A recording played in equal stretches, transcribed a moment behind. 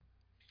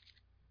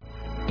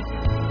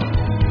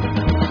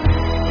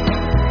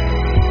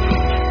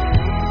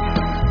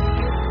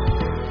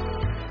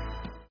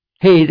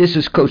Hey, this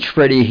is Coach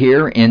Freddie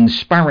here,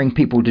 inspiring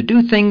people to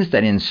do things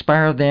that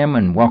inspire them,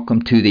 and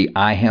welcome to the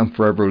iHemp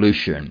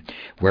Revolution,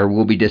 where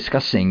we'll be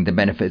discussing the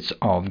benefits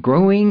of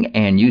growing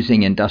and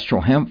using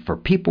industrial hemp for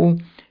people,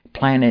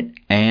 planet,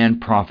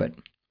 and profit.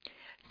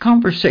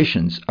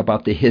 Conversations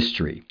about the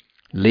history,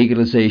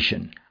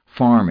 legalization,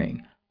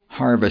 farming,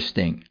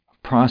 harvesting,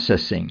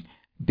 processing,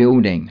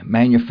 building,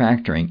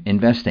 manufacturing,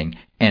 investing,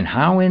 and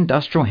how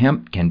industrial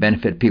hemp can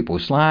benefit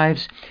people's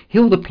lives,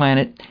 heal the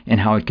planet,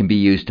 and how it can be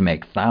used to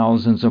make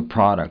thousands of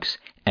products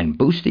and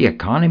boost the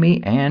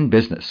economy and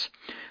business.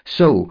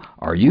 So,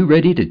 are you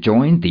ready to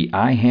join the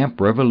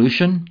iHemp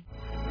revolution?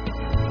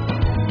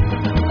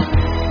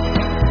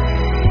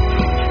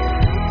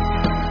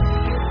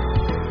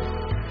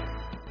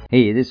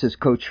 Hey, this is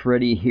Coach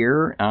Freddie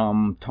here.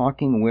 I'm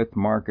talking with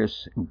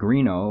Marcus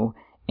Grignon,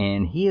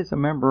 and he is a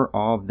member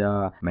of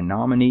the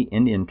Menominee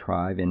Indian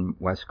tribe in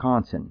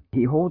Wisconsin.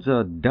 He holds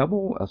a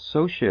double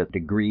associate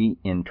degree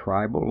in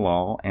tribal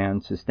law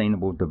and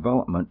sustainable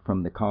development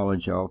from the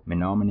College of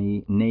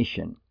Menominee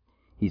Nation.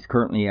 He's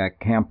currently a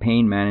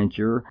campaign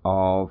manager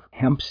of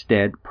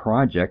Hempstead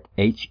Project,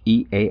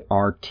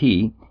 HEART,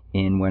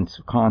 in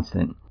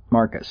Wisconsin.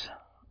 Marcus,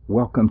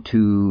 welcome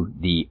to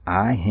the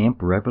iHemp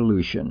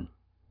Revolution.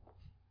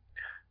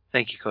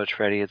 Thank you, Coach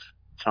Freddie. It's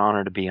an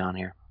honor to be on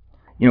here.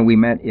 You know, we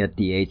met at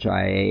the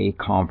HIA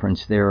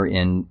conference there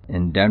in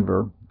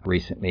Denver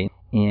recently,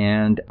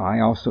 and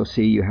I also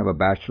see you have a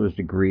bachelor's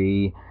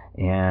degree,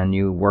 and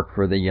you work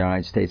for the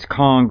United States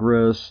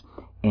Congress,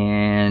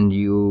 and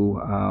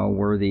you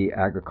were the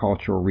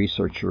agricultural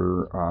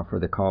researcher for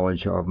the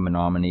College of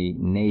Menominee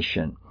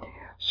Nation.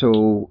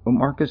 So,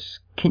 Marcus,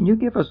 can you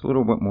give us a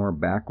little bit more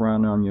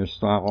background on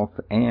yourself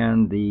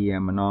and the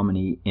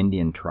Menominee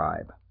Indian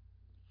tribe?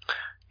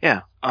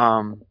 Yeah.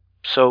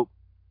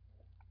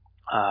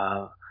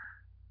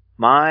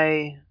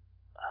 My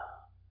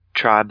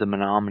tribe, the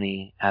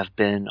Menominee, have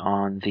been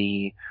on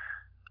the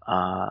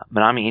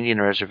Menominee Indian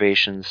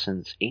Reservation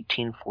since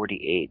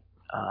 1848,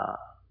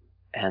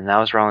 and that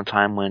was around the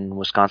time when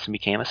Wisconsin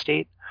became a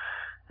state.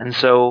 And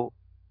so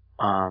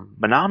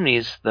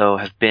Menominees, though,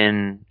 have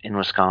been in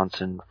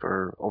Wisconsin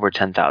for over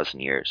 10,000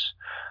 years.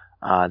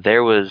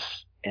 There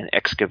was an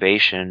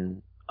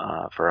excavation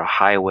for a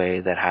highway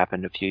that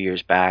happened a few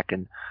years back,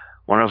 and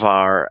one of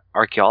our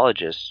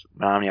archaeologists,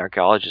 Menominee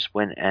archaeologists,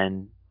 went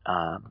and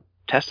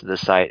tested the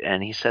site,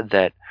 and he said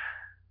that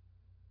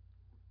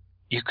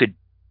you could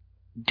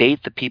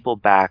date the people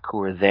back who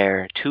were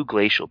there 2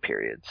 glacial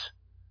periods.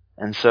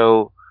 And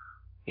so,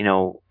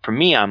 for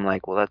me, I'm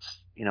like, well,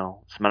 that's,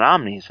 it's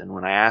Menominees. And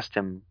when I asked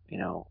him,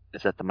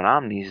 is that the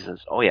Menominees, he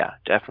says, oh yeah,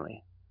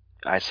 definitely.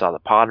 I saw the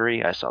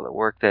pottery, I saw the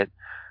work that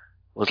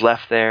was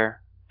left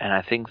there, and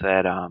I think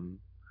that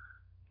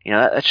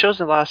that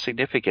shows a lot of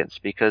significance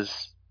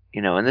because,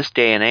 in this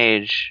day and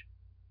age,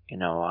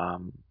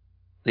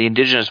 the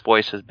indigenous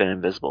voice has been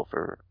invisible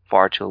for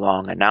far too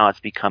long, and now it's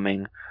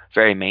becoming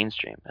very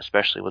mainstream,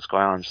 especially what's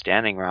going on in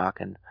Standing Rock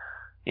and,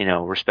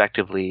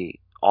 respectively,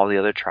 all the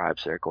other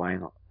tribes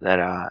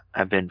that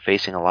have been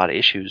facing a lot of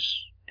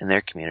issues in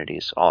their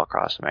communities all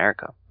across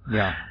America.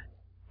 Yeah.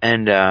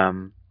 And,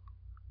 the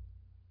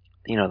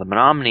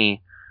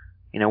Menominee,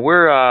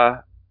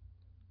 we're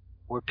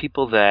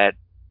people that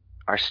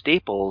our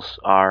staples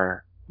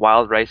are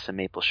wild rice and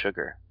maple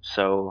sugar.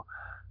 So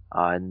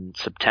in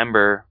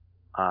September,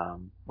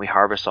 we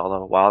harvest all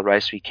the wild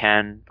rice we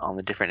can on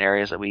the different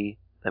areas that we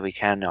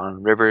can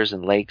on rivers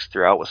and lakes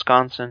throughout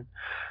Wisconsin.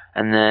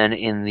 And then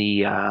in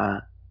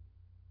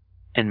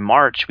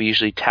March, we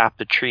usually tap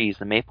the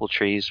maple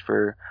trees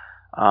for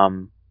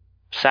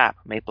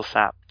maple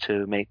sap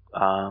to make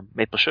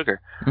maple sugar.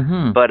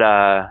 Mm-hmm. But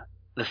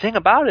the thing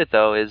about it,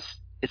 though, is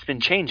it's been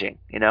changing.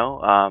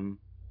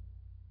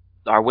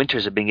 Our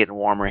winters have been getting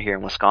warmer here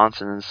in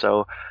Wisconsin, and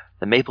so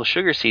the maple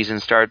sugar season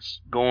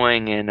starts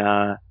going in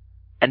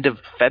end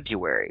of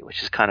February,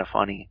 which is kind of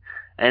funny.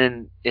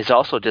 And it's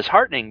also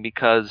disheartening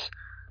because,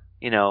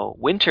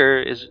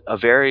 winter is a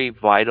very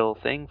vital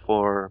thing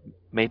for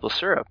maple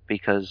syrup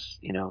because,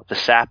 the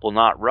sap will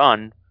not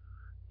run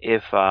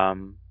if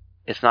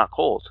it's not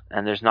cold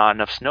and there's not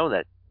enough snow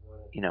that,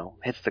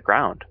 hits the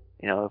ground.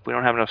 If we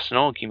don't have enough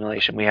snow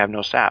accumulation, we have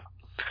no sap.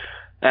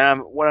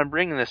 And what I'm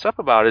bringing this up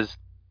about is,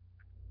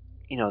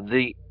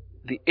 the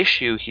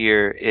issue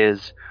here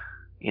is,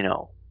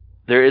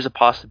 there is a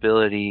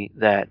possibility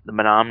that the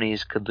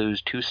Menominees could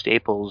lose 2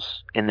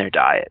 staples in their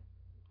diet,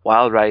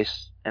 wild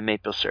rice and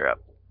maple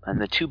syrup. And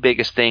the 2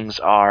 biggest things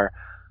are,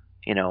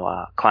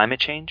 climate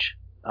change,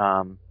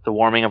 the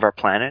warming of our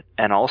planet,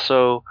 and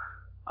also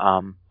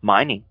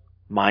mining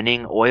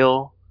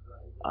oil,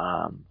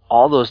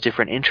 all those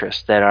different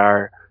interests that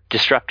are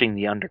disrupting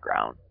the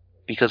underground.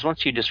 Because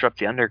once you disrupt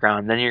the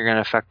underground, then you're going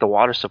to affect the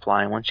water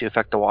supply. And once you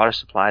affect the water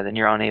supply, then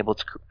you're unable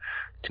to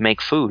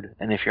make food.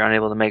 And if you're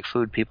unable to make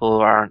food,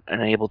 people are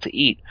unable to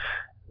eat,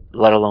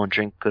 let alone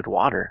drink good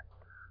water.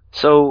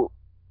 So,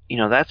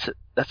 that's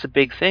a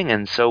big thing.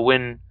 And so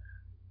when,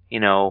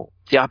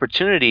 the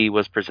opportunity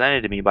was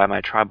presented to me by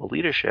my tribal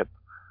leadership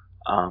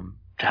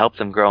to help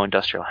them grow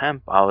industrial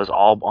hemp, I was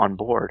all on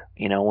board.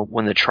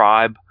 When the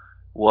tribe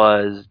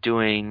was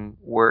doing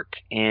work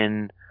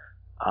in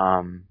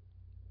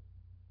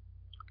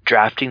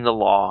drafting the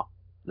law,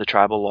 the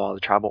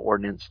tribal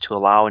ordinance to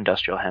allow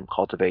industrial hemp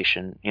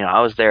cultivation,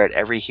 I was there at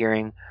every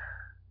hearing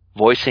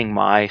voicing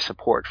my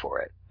support for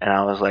it. And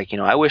I was like,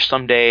 I wish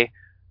someday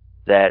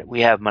that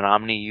we have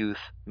Menominee youth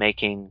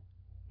making,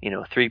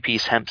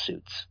 3-piece hemp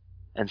suits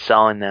and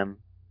selling them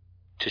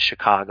to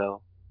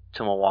Chicago,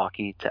 to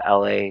Milwaukee, to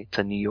LA,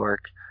 to New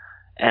York.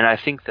 And I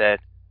think that,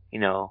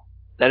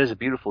 that is a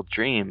beautiful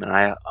dream. And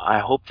I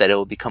hope that it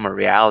will become a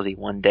reality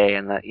one day.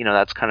 And that,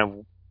 that's kind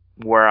of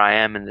where I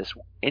am in this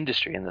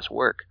industry, in this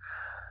work.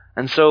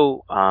 And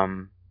so,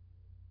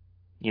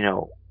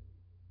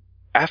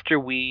 after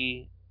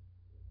we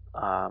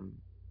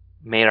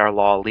made our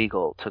law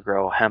legal to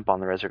grow hemp on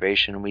the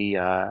reservation,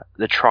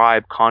 the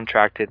tribe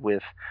contracted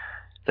with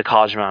the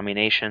College of Menominee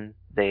Nation.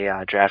 They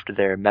drafted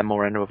their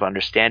memorandum of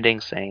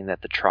understanding saying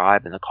that the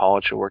tribe and the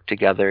college will work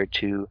together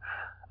to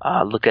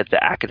look at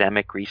the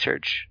academic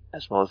research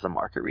as well as the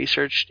market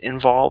research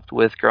involved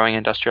with growing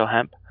industrial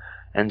hemp.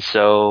 And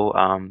so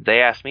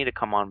they asked me to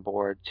come on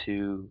board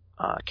to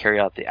carry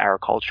out the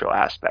agricultural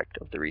aspect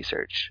of the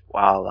research,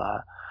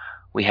 while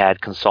we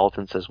had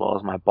consultants as well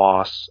as my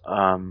boss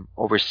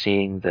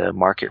overseeing the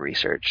market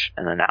research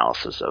and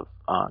analysis of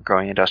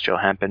growing industrial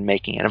hemp and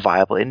making it a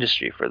viable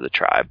industry for the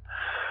tribe.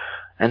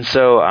 And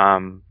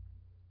so,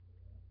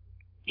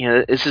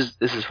 this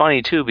is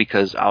funny too,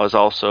 because I was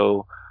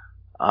also,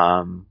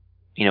 in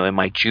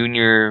my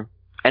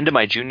end of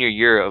my junior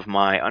year of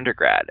my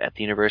undergrad at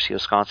the University of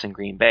Wisconsin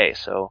Green Bay.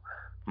 So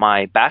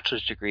my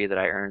bachelor's degree that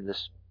I earned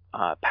this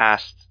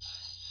past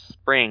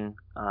spring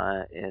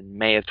in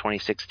May of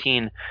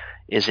 2016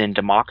 is in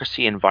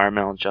democracy and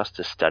environmental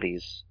justice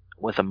studies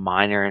with a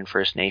minor in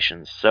First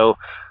Nations. So,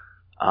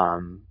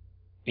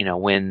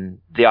 when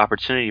the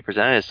opportunity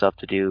presented itself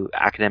to do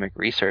academic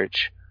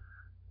research,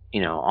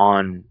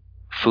 on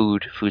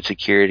food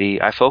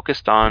security, I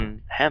focused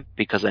on hemp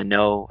because I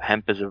know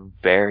hemp is a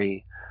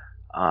very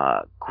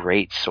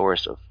great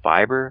source of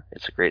fiber.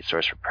 It's a great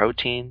source of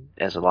protein.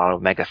 It has a lot of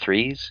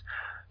omega-3s.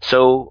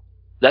 So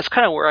that's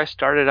kind of where I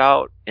started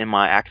out in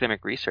my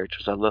academic research.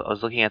 I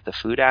was looking at the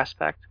food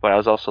aspect, but I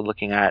was also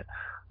looking at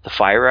the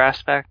fiber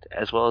aspect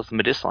as well as the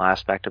medicinal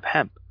aspect of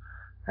hemp.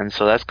 And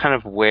so that's kind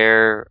of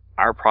where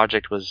our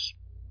project was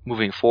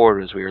moving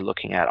forward, as we were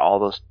looking at all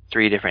those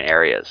 3 different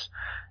areas.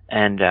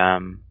 And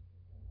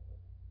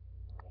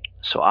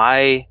so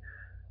I,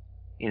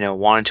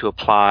 wanted to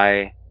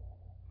apply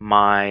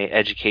my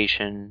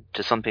education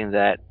to something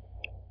that,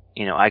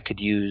 I could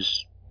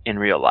use in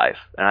real life.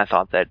 And I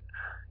thought that,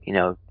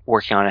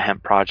 working on a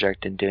hemp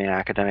project and doing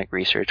academic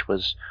research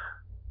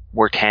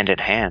worked hand in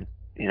hand.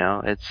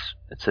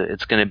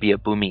 It's going to be a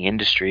booming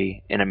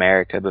industry in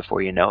America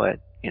before you know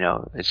it.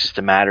 It's just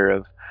a matter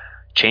of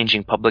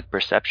changing public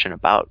perception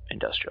about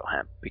industrial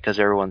hemp, because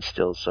everyone's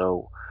still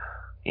so,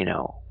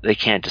 they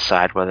can't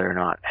decide whether or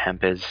not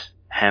hemp is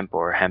hemp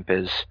or hemp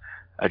is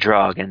a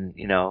drug. And,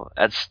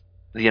 that's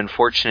the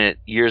unfortunate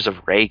years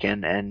of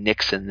Reagan and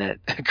Nixon that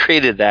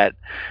created that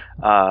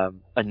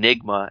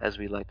enigma, as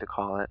we like to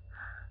call it.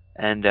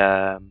 And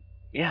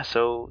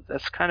so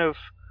that's kind of,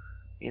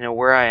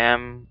 where I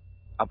am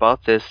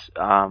about this.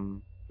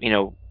 The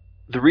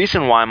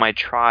reason why my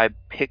tribe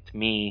picked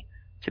me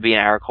to be an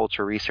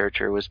agriculture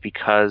researcher was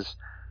because,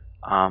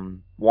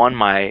 one,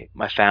 my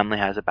family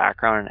has a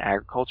background in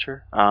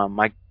agriculture.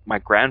 My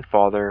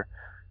grandfather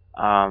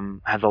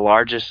had the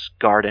largest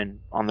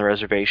garden on the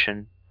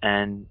reservation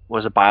and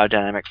was a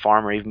biodynamic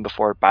farmer even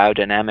before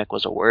biodynamic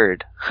was a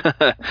word.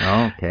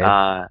 Oh,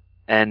 okay.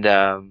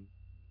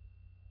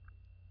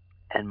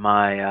 And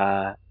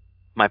my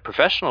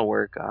professional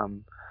work,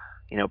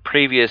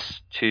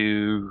 previous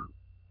to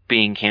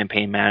being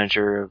campaign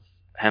manager of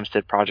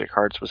Hempstead Project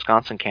Heart's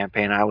Wisconsin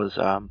campaign, I was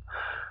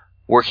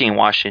working in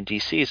Washington,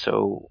 D.C.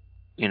 So,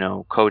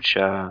 Coach,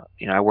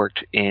 I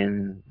worked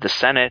in the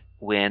Senate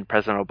when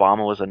President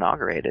Obama was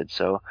inaugurated.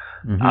 So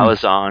I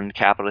was on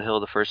Capitol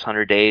Hill the first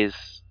 100 days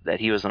that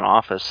he was in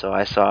office. So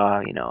I saw,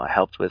 I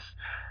helped with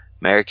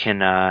American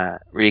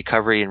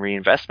Recovery and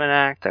Reinvestment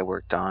Act. I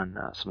worked on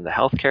some of the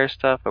healthcare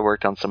stuff. I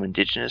worked on some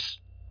indigenous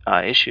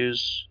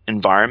issues,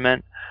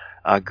 environment,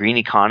 green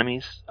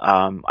economies.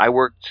 I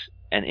worked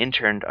and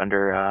interned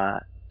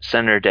under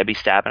Senator Debbie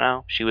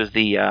Stabenow. She was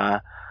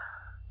the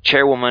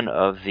chairwoman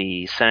of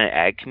the Senate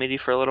Ag Committee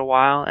for a little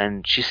while,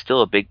 and she's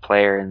still a big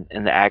player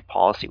in the ag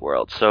policy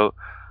world. So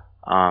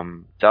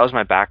that was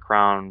my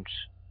background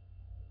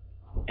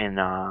in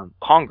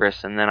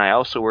Congress. And then I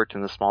also worked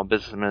in the Small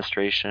Business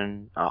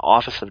Administration,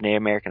 Office of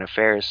Native American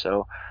Affairs.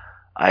 So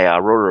I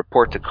wrote a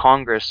report to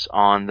Congress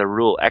on the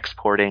rural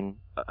exporting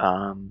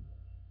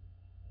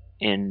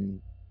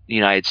in the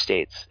United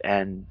States,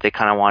 and they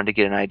kind of wanted to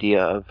get an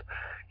idea of,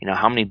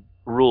 how many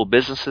rural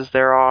businesses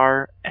there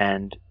are,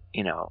 and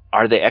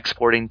are they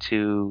exporting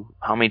to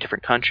how many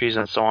different countries,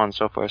 and so on and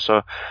so forth.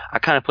 So I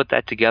kind of put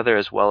that together,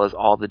 as well as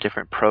all the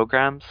different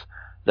programs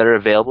that are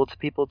available to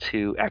people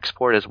to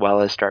export as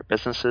well as start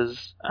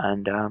businesses.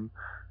 And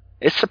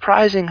it's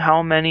surprising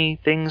how many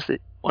things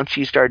that once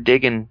you start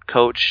digging,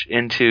 Coach,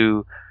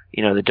 into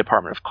the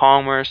Department of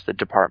Commerce, the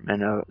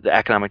Department of the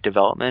Economic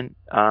Development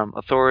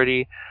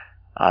Authority,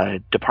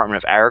 Department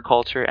of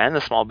Agriculture, and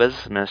the Small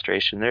Business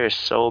Administration, there are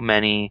so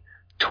many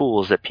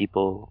tools that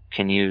people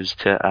can use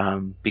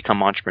to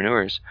become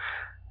entrepreneurs.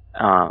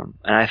 And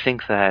I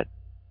think that,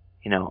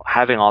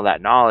 having all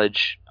that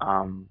knowledge,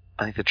 I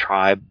think the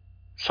tribe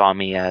saw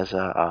me as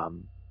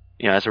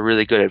as a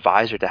really good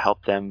advisor to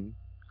help them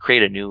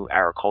create a new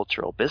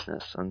agricultural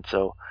business. And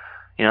so,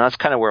 that's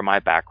kind of where my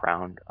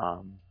background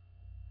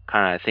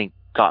I think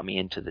got me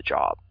into the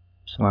job.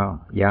 So.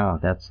 Wow. Yeah,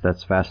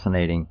 that's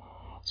fascinating.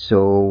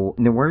 So,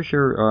 now where's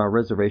your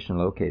reservation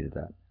located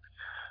at?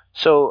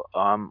 So,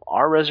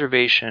 our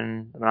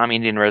reservation, the Menominee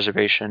Indian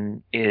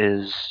Reservation,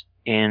 is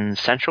in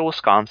central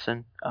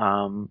Wisconsin.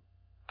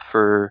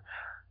 For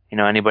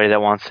anybody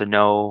that wants to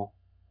know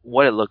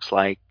what it looks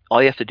like,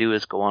 all you have to do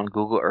is go on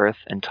Google Earth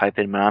and type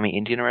in Menominee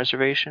Indian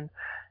Reservation,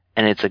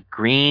 and it's a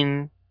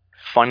green,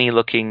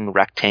 funny-looking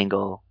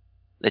rectangle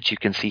that you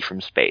can see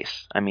from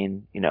space. I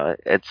mean,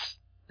 it's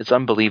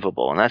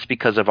unbelievable, and that's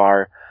because of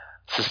our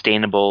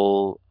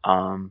sustainable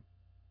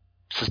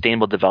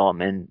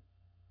development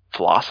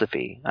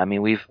philosophy. I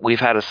mean, we've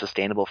had a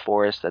sustainable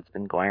forest that's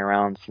been going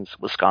around since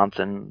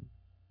Wisconsin,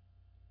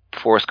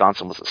 before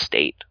Wisconsin was a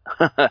state.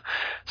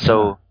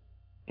 So,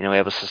 we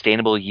have a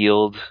sustainable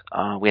yield.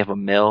 We have a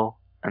mill,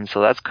 and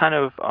so that's kind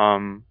of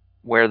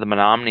where the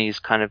Menominees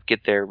kind of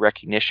get their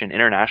recognition,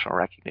 international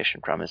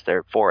recognition from, is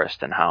their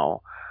forest and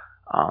how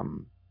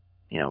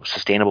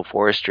sustainable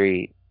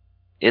forestry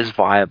is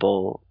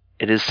viable,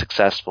 it is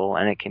successful,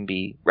 and it can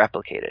be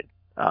replicated.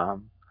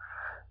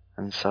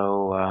 And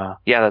so,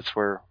 that's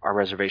where our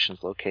reservation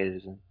is located,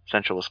 is in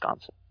central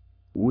Wisconsin.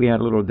 We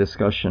had a little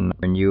discussion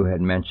when you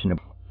had mentioned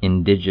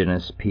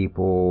indigenous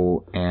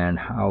people and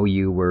how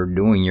you were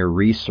doing your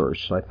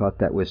research. So I thought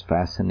that was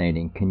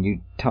fascinating. Can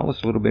you tell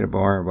us a little bit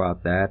more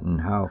about that and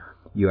how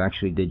you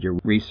actually did your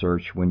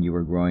research when you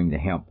were growing the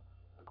hemp?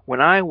 When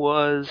I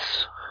was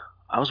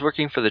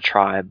working for the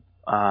tribe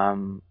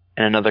in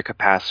another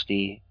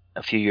capacity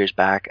a few years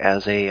back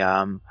as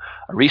a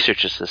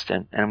research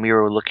assistant, and we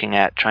were looking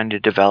at trying to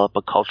develop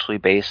a culturally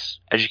based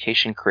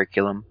education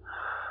curriculum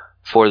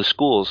for the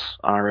schools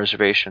on our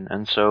reservation.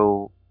 And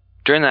so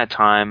during that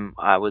time,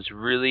 I was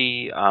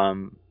really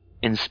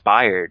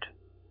inspired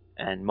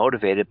and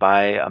motivated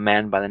by a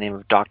man by the name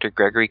of Dr.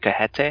 Gregory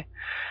Kahete,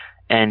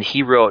 and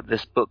he wrote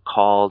this book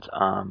called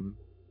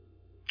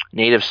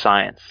Native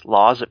Science,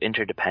 Laws of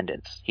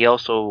Interdependence. He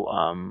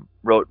also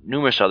wrote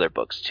numerous other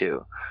books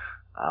too.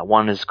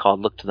 One is called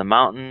Look to the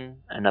Mountain,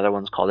 another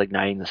one's called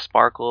Igniting the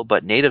Sparkle,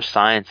 but Native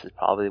Science is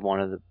probably one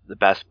of the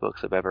best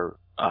books I've ever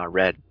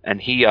read.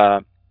 And he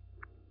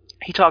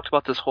talked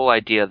about this whole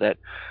idea that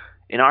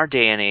in our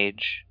day and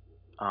age,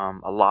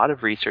 a lot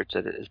of research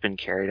that has been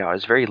carried out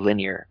is very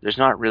linear. There's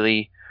not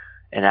really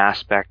an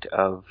aspect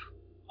of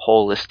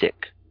holistic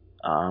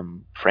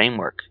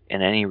framework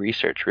in any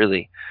research,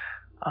 really.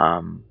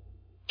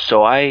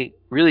 So I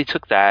really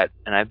took that,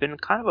 and I've been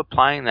kind of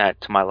applying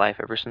that to my life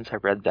ever since I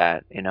read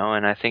that, and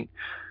I think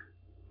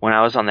when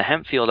I was on the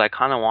hemp field, I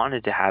kind of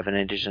wanted to have an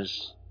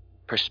indigenous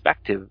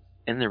perspective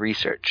in the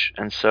research.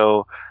 And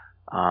so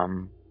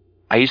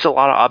I used a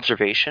lot of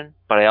observation,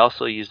 but I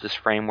also used this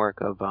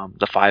framework of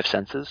the five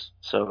senses.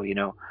 So,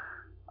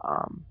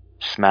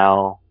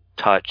 smell,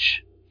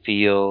 touch,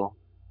 feel,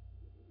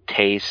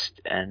 taste,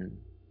 and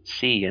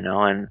see,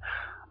 and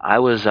I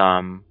was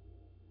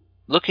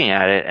looking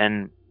at it,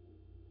 and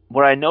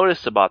what I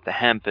noticed about the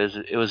hemp is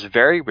it was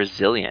very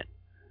resilient.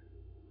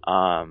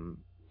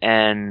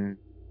 And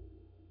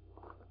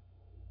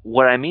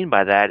what I mean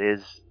by that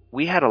is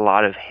we had a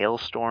lot of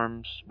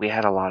hailstorms. We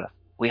had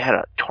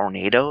a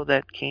tornado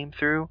that came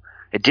through.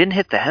 It didn't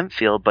hit the hemp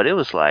field, but it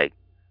was like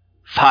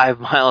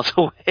 5 miles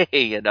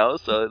away,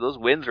 so those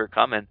winds were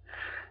coming.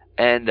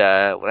 And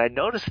what I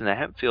noticed in the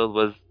hemp field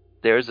was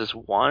there's this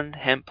one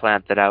hemp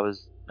plant that I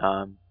was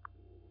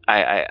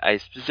I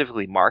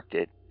specifically marked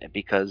it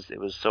because it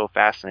was so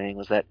fascinating,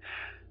 was that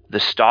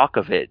the stalk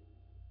of it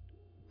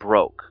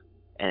broke,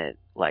 and it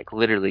like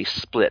literally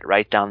split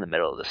right down the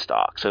middle of the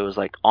stalk. So it was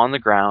like on the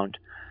ground,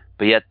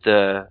 but yet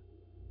the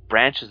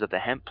branches of the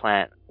hemp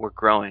plant were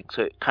growing.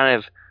 So it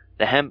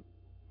the hemp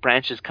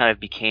branches kind of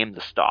became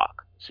the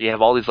stalk. So you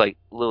have all these like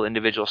little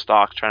individual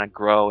stalks trying to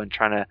grow and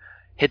trying to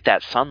hit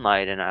that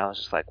sunlight. And I was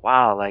just like,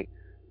 wow, like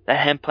that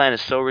hemp plant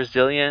is so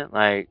resilient.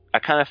 Like I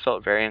kind of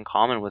felt very in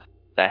common with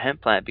that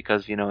hemp plant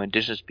because,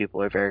 indigenous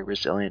people are very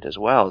resilient as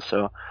well.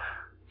 So,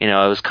 it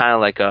was kind of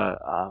like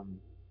a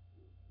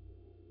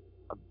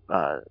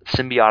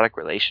symbiotic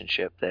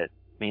relationship that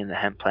me and the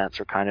hemp plants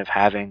are kind of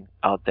having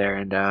out there.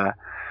 And,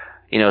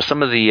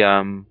 some of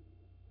the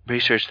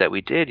research that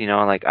we did,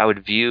 like I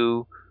would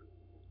view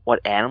what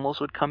animals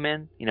would come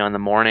in, in the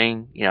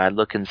morning, I'd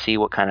look and see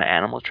what kind of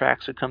animal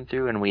tracks would come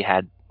through. And we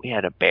had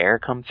a bear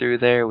come through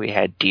there. We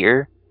had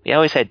deer. We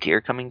always had deer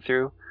coming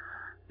through.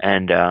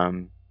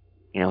 And,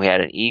 we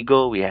had an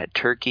eagle, we had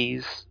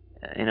turkeys,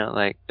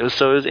 like it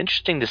was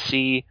interesting to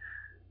see,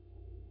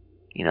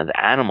 the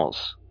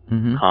animals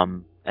Mm-hmm.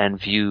 come and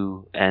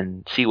view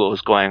and see what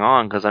was going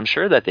on, because I'm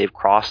sure that they've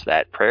crossed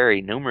that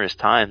prairie numerous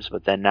times,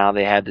 but then now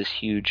they had this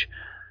huge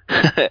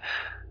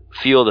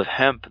field of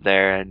hemp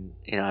there, and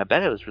I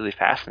bet it was really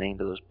fascinating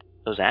to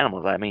those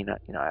animals. I mean,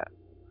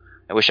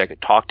 I wish I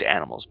could talk to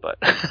animals, but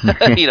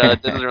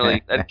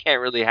that can't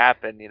really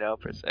happen,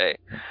 per se.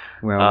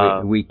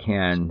 Well, we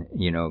can,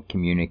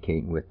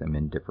 communicate with them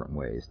in different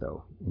ways,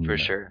 though. For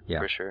sure, Yeah.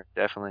 for sure,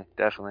 definitely.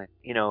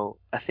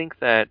 I think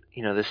that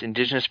this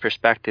indigenous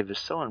perspective is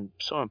so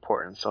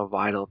important, so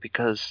vital,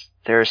 because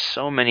there are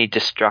so many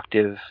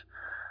destructive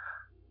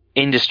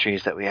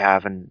industries that we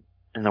have in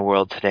the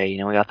world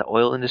today. We got the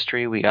oil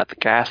industry, we got the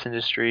gas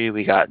industry,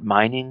 we got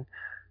mining,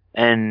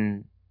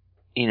 and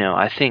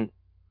I think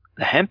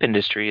the hemp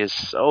industry is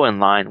so in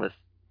line with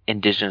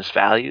indigenous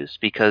values,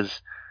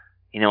 because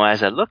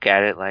as I look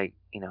at it, like,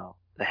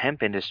 the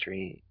hemp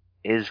industry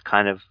is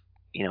kind of,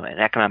 an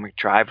economic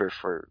driver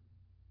for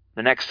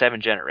the next 7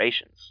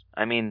 generations.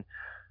 I mean,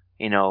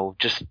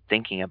 just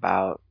thinking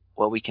about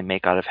what we can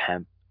make out of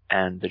hemp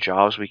and the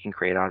jobs we can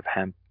create out of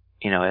hemp,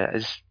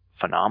 is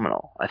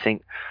phenomenal. I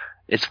think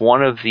it's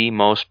one of the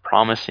most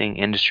promising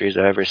industries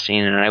I've ever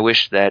seen, and I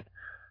wish that,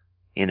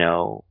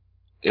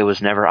 it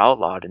was never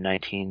outlawed in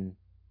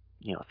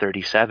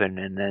 1937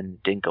 and then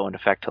didn't go into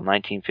effect till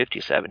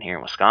 1957 here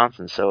in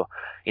Wisconsin. So,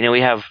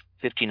 we have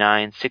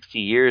 59, 60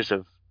 years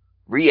of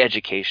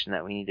re-education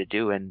that we need to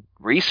do, and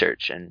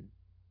research, and,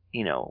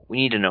 we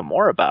need to know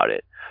more about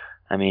it.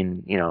 I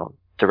mean,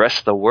 the rest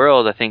of the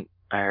world, I think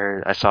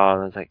I saw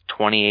there's like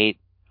 28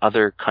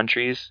 other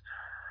countries,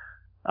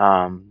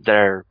 that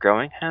are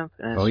growing hemp,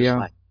 and it's just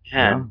like,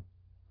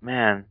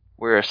 man,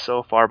 we're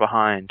so far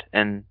behind,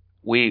 and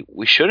we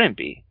shouldn't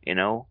be,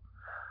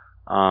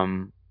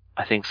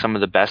 I think some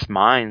of the best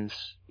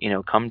minds,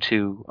 come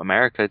to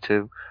America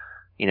to,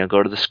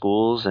 go to the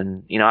schools,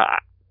 and,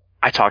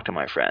 I talk to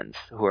my friends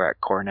who are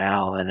at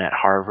Cornell and at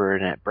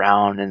Harvard and at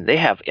Brown, and they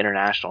have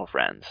international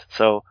friends.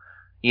 So,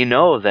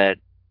 that,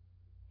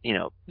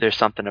 there's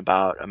something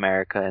about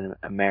America and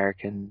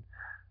American,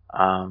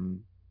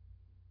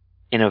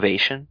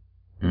 innovation,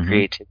 Mm-hmm.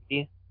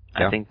 creativity.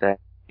 Yeah. I think that,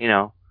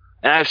 and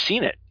I've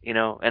seen it,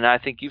 and I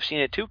think you've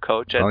seen it too,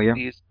 Coach, at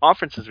these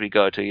conferences we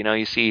go to.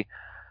 You see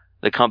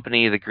the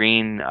company, the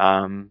Green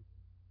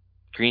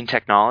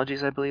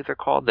Technologies, I believe they're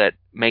called, that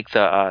make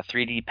the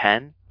 3D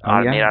pen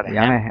made out of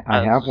hemp.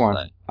 I have one.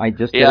 Like, I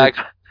just did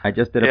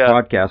a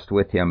podcast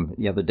with him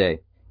the other day.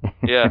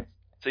 Yeah.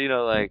 So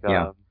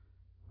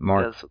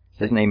Mark.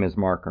 His name is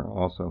Mark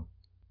also.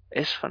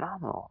 It's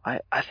phenomenal.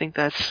 I think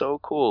that's so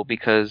cool,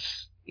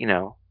 because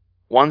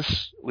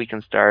once we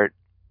can start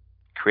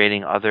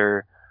creating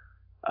other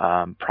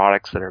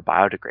products that are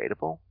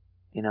biodegradable,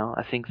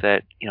 I think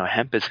that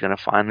hemp is going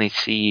to finally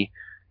see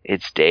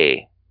its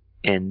day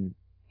in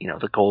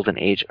the golden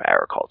age of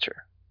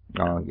agriculture.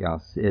 Oh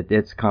yes,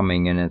 it's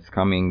coming, and it's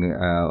coming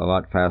a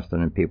lot faster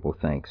than people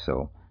think.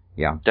 So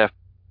yeah,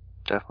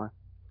 definitely.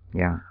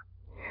 Yeah.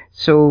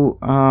 So,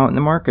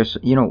 Marcus,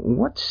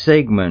 what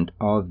segment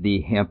of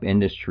the hemp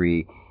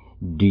industry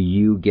do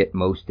you get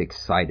most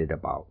excited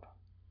about?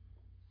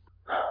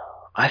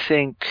 I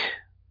think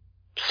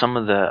some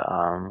of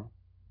the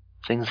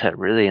things that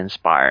really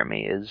inspire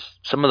me is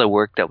some of the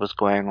work that was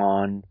going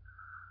on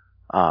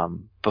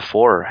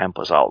before hemp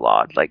was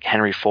outlawed, like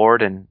Henry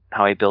Ford and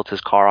how he built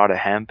his car out of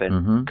hemp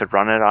and could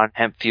run it on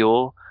hemp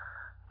fuel.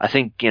 I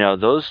think,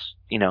 those,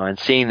 and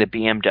seeing the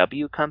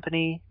BMW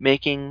company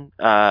making,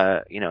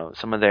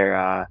 some of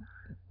their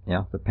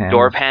the panels.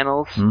 door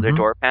panels, their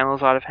door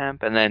panels out of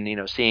hemp, and then,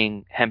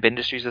 seeing Hemp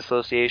Industries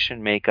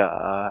Association make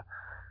a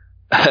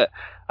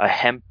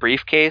hemp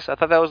briefcase. I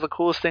thought that was the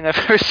coolest thing I've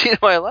ever seen in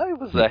my life,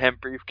 was a hemp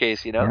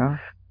briefcase, Yeah.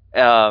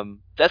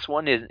 That's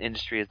one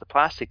industry, is the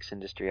plastics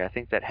industry. I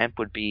think that hemp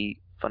would be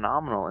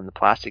phenomenal in the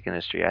plastic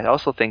industry. I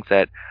also think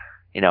that,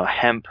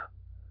 hemp,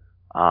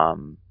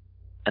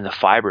 and the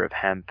fiber of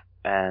hemp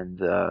and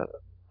the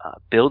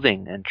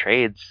building and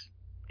trades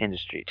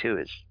industry too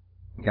is,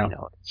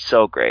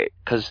 so great.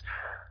 Because,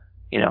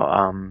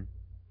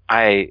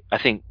 I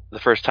think the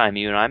first time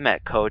you and I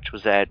met, Coach,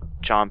 was at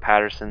John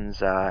Patterson's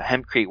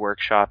Hempcrete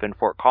workshop in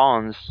Fort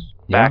Collins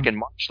back in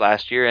March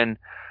last year, and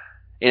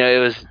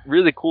it was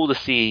really cool to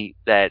see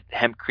that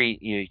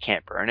hempcrete, you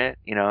can't burn it,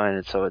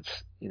 and so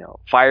it's,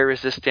 fire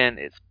resistant,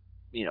 it's,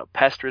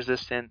 pest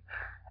resistant,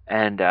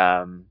 and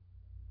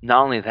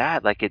not only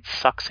that, like, it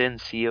sucks in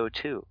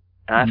CO2.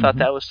 And I thought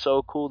that was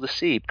so cool to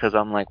see, because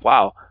I'm like,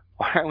 wow,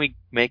 why aren't we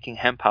making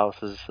hemp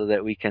houses so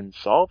that we can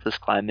solve this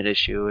climate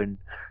issue and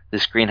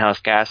this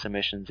greenhouse gas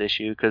emissions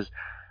issue? Because,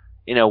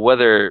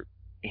 whether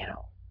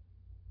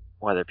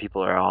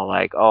people are all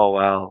like, oh,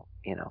 well,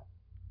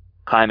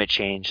 climate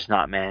change is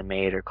not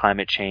man-made, or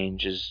climate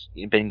change has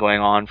been going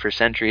on for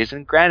centuries.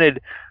 And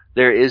granted,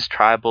 there is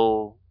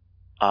tribal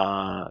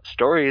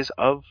stories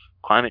of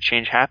climate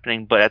change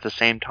happening, but at the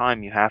same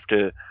time, you have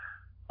to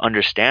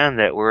understand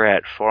that we're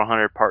at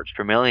 400 parts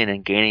per million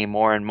and gaining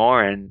more and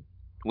more, and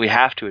we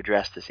have to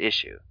address this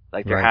issue.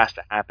 Like, there Right. has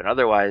to happen.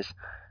 Otherwise,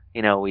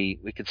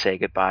 we could say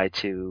goodbye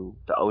to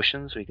the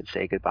oceans. We could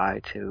say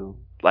goodbye to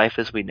life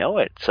as we know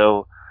it.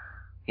 So,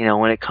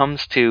 when it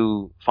comes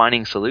to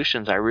finding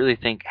solutions, I really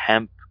think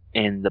hemp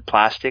in the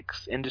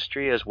plastics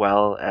industry, as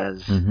well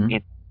as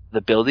in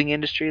the building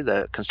industry,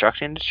 the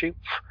construction industry,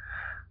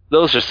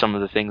 those are some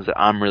of the things that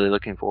I'm really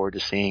looking forward to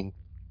seeing.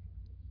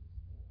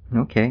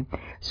 Okay.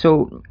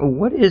 So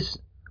what is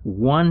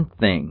one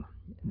thing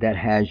that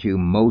has you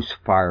most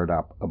fired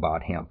up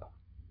about hemp?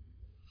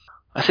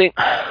 I think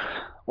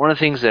one of the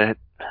things that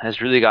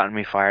has really gotten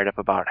me fired up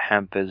about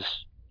hemp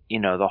is,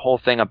 the whole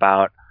thing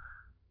about,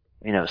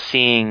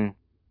 seeing,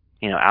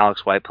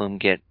 Alex Whiteplume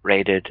get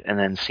raided, and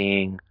then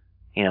seeing,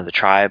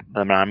 the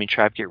Menominee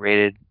tribe get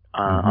raided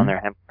on their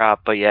hemp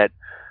crop. But yet,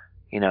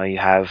 you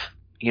have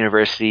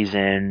universities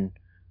in,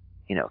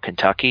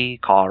 Kentucky,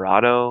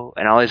 Colorado,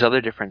 and all these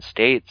other different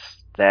states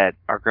that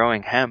are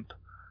growing hemp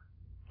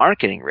aren't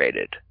getting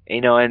raided.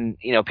 And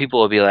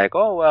people will be like,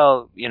 oh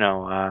well,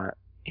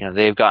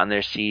 they've gotten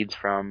their seeds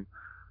from,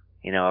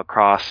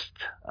 across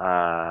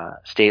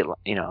state,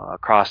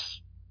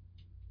 across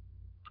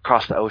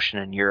the ocean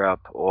in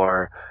Europe,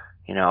 or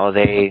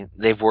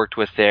they've worked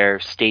with their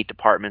state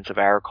departments of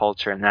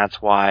agriculture, and that's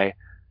why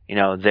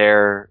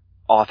they're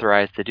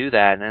authorized to do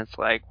that. And it's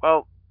like,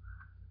 well,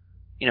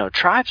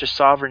 tribes are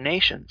sovereign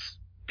nations.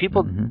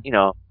 People, don't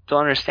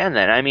understand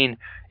that. I mean,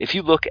 if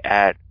you look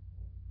at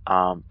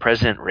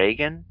President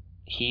Reagan,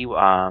 he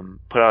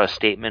put out a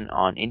statement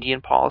on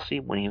Indian policy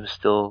when he was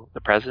still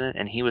the president,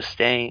 and he was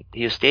stating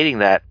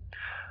that,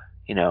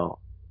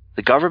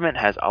 the government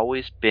has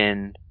always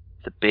been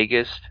the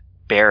biggest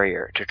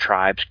barrier to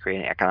tribes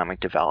creating economic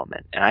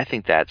development. And I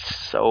think that's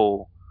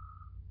so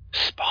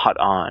spot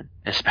on,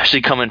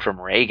 especially coming from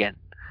Reagan.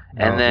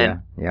 And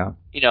then,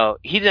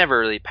 he never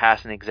really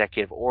passed an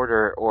executive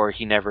order, or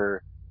he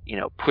never,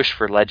 pushed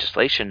for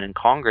legislation in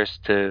Congress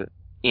to,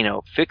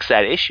 fix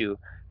that issue.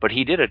 But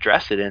he did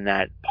address it in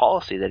that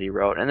policy that he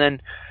wrote. And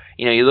then,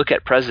 you look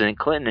at President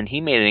Clinton, and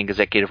he made an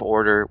executive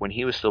order when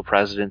he was still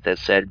president that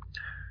said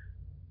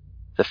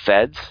the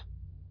feds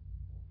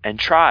and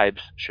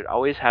tribes should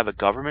always have a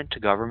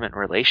government-to-government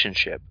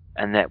relationship,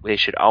 and that they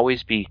should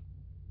always be,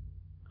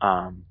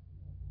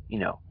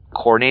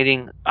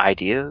 coordinating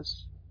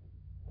ideas,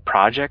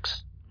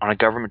 projects on a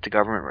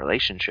government-to-government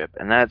relationship.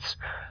 And that's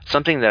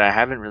something that I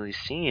haven't really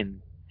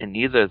seen in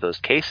either of those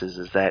cases,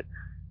 is that,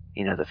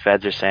 the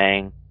feds are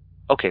saying,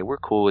 okay, we're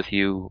cool with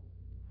you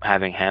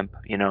having hemp,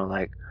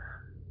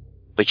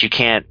 but you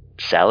can't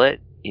sell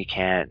it. You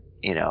can't,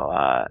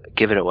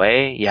 give it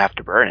away. You have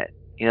to burn it.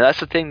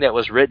 That's the thing that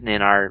was written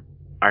in our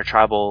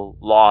tribal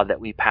law that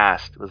we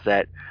passed, was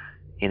that,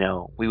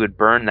 we would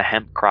burn the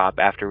hemp crop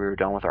after we were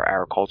done with our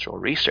agricultural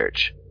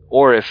research.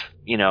 Or if,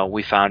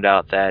 we found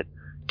out that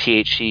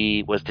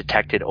THC was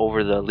detected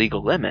over the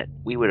legal limit,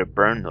 we would have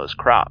burned those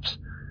crops.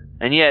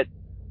 And yet,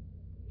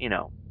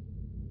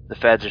 the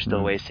feds are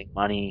still wasting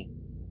money,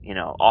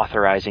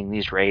 authorizing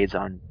these raids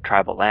on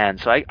tribal land.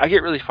 So I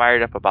get really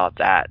fired up about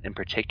that in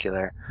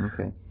particular.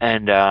 Okay.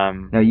 And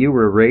now, you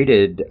were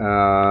raided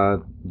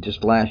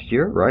just last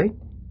year, right?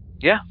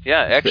 Yeah.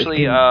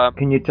 Actually,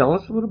 can you tell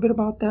us a little bit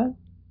about that?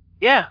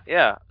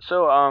 Yeah.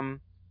 So,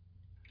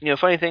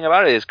 funny thing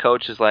about it is,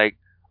 Coach, is like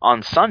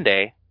on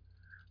Sunday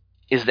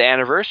is the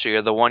anniversary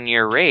of the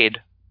 1-year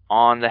raid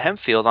on the hemp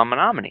field on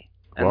Menominee.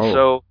 And Whoa.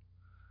 So,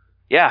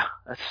 yeah,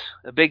 that's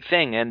a big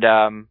thing. And,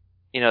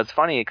 it's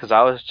funny because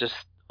I was just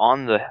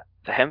on the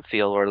hemp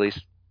field, or at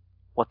least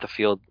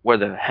where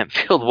the hemp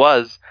field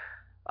was,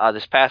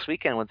 this past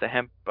weekend with the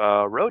hemp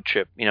road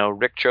trip.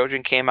 Rick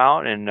Trojan came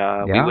out, and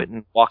we went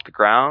and walked the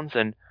grounds,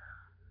 and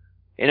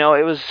it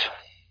was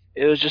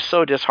just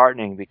so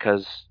disheartening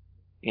because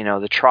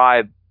the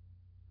tribe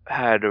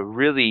had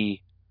we're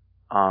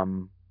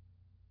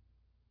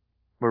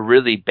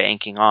really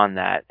banking on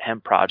that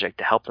hemp project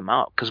to help them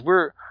out, because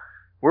we're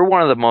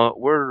one of the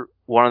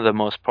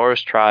most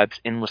poorest tribes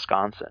in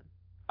Wisconsin.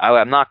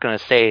 I'm not going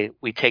to say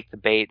we take the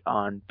bait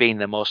on being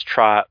the most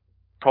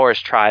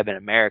poorest tribe in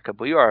America,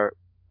 but we are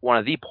one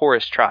of the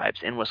poorest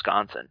tribes in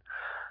Wisconsin.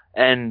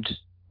 And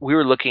we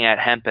were looking at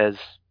hemp as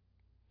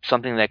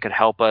something that could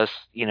help us,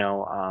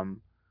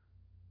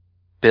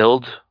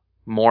 build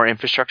more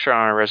infrastructure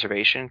on our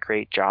reservation,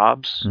 create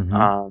jobs,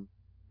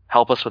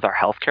 help us with our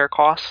healthcare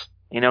costs.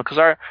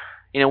 Because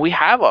we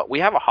have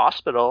a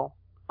hospital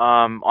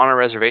on our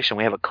reservation.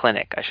 We have a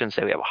clinic. I shouldn't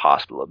say we have a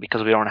hospital,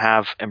 because we don't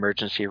have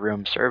emergency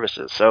room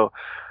services. So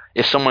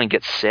if someone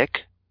gets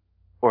sick,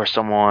 or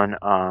someone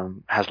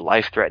has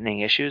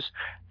life-threatening issues,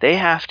 they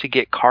have to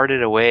get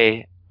carted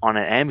away on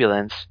an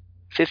ambulance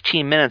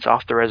 15 minutes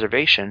off the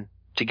reservation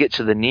to get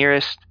to the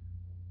nearest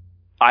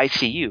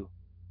ICU.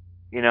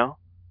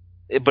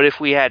 But if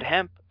we had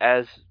hemp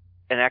as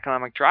an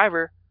economic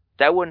driver,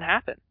 that wouldn't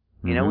happen.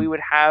 We would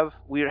have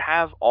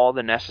all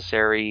the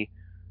necessary,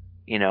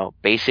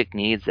 basic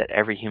needs that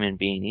every human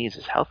being needs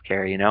is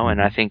healthcare.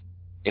 And I think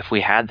if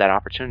we had that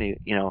opportunity,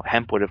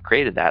 hemp would have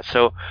created that.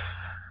 So,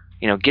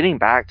 getting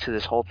back to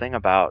this whole thing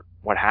about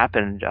what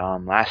happened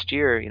last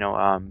year,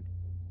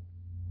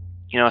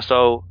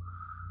 So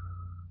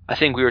I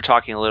think we were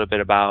talking a little bit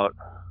about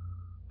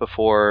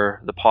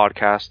before the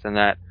podcast, and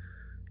that,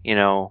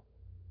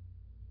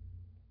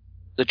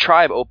 the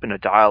tribe opened a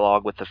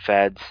dialogue with the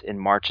feds in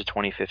March of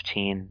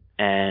 2015,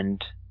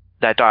 and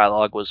that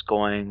dialogue was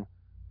going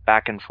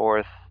back and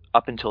forth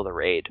up until the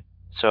raid.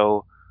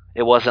 So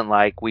it wasn't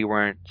like we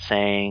weren't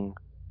saying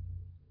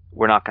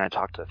we're not going to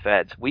talk to the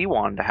feds. We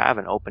wanted to have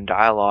an open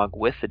dialogue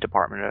with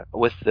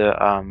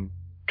the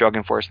Drug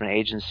Enforcement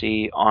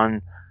Agency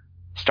on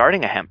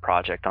starting a hemp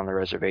project on the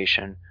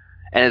reservation.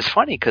 And it's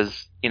funny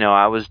because,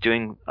 I was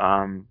doing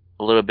a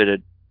little bit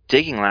of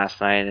digging last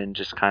night and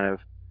just kind of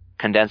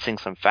condensing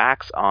some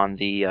facts on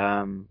the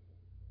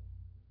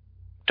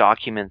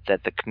document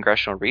that the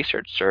Congressional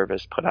Research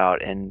Service put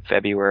out in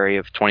February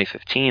of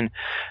 2015.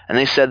 And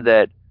they said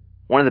that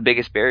one of the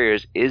biggest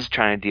barriers is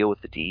trying to deal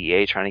with the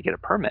DEA trying to get a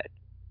permit.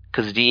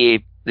 Because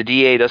the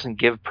DEA doesn't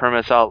give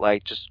permits out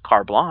like just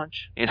carte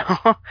blanche,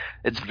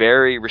 It's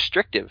very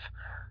restrictive.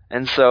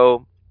 And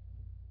so,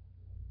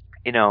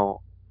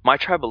 my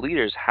tribal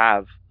leaders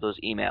have those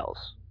emails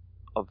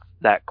of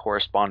that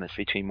correspondence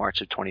between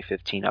March of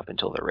 2015 up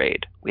until the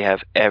raid. We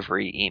have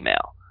every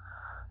email.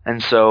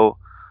 And so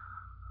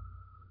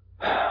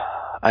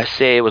I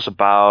say it was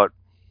about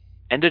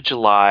end of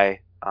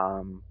July.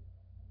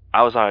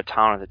 I was out of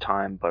town at the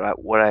time,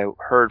 but what I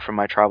heard from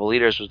my tribal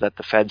leaders was that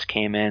the feds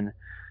came in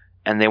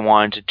and they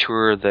wanted to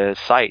tour the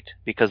site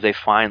because they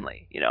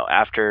finally,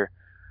 after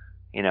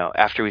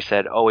we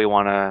said, oh, we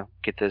want to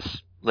get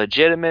this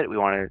legitimate, we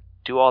want to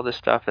do all this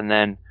stuff, and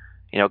then,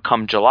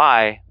 come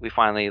July, we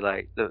finally,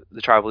 like,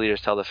 the tribal leaders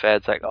tell the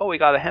feds, like, oh, we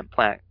got a hemp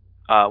plant,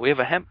 we have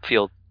a hemp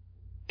field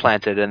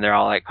planted, and they're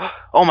all like,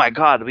 oh my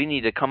God, we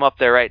need to come up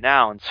there right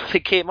now. And so they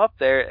came up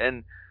there,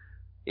 and,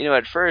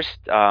 at first,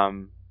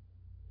 some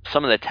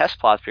of the test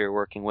plots we were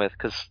working with,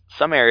 because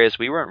some areas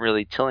we weren't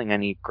really tilling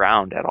any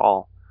ground at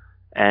all.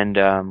 And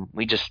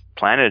we just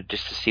planted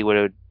just to see what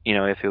it would,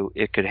 if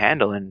it could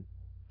handle. And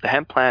the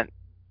hemp plant,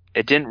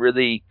 it didn't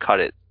really cut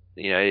it.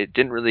 It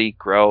didn't really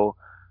grow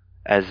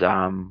as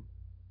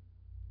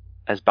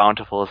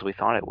bountiful as we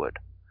thought it would.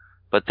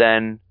 But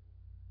then,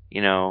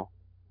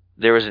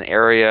 there was an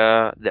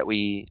area that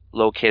we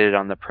located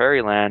on the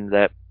prairie land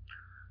that,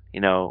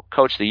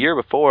 Coach, the year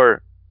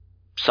before,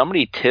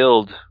 somebody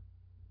tilled,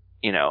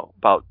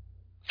 about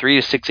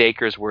 3 to 6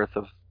 acres worth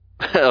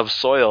of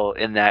soil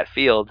in that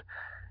field.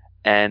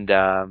 And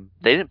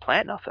they didn't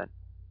plant nothing.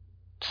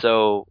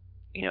 So,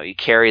 you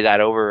carry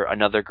that over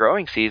another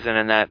growing season,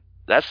 and that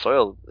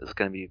soil is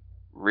going to be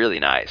really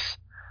nice.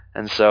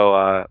 And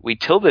so we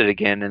tilled it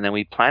again, and then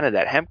we planted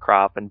that hemp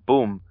crop, and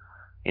boom,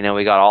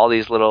 we got all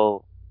these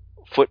little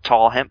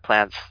foot-tall hemp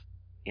plants,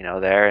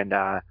 there.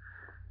 And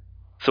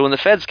so when the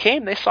feds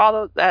came, they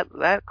saw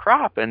that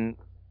crop, and,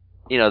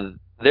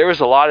 there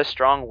was a lot of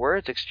strong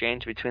words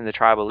exchanged between the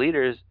tribal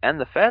leaders and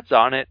the feds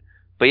on it.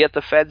 But yet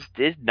the feds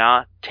did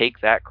not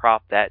take that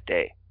crop that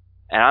day.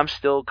 And I'm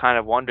still kind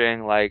of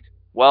wondering, like,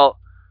 well,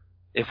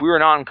 if we were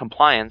not in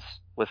compliance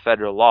with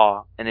federal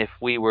law, and if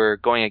we were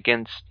going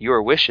against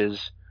your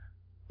wishes,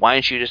 why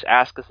didn't you just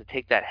ask us to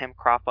take that hemp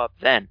crop up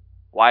then?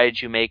 Why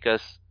did you make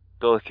us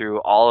go through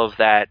all of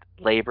that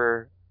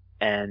labor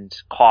and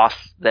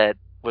costs that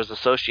was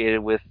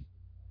associated with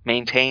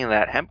maintaining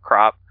that hemp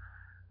crop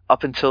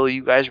up until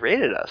you guys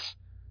raided us?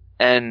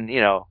 And,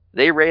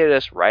 they raided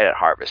us right at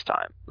harvest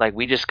time. Like,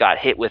 we just got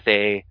hit with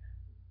a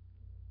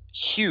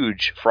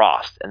huge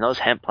frost, and those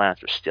hemp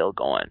plants were still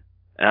going.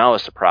 And I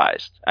was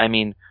surprised. I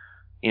mean,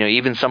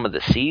 even some of the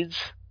seeds,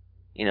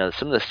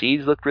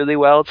 looked really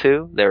well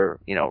too. They were,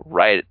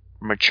 right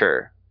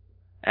mature,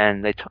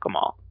 and they took them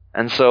all.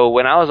 And so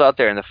when I was out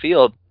there in the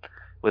field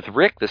with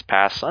Rick this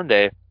past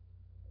Sunday,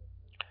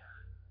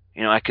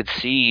 I could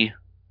see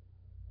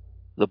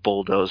the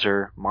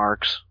bulldozer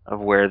marks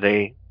of where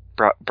they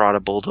brought a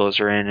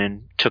bulldozer in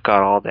and took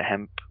out all the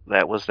hemp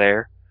that was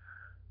there,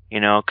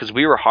 because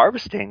we were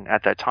harvesting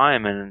at that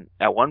time. And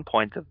at one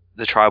point,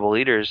 the tribal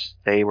leaders,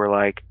 they were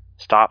like,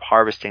 stop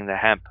harvesting the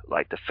hemp.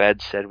 Like, the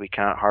feds said we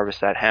cannot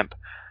harvest that hemp.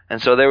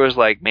 And so there was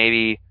like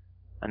maybe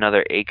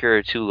another acre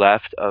or two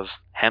left of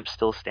hemp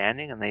still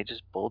standing, and they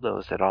just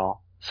bulldozed it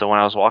all. So when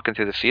I was walking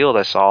through the field,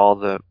 I saw all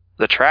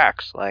the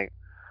tracks. Like,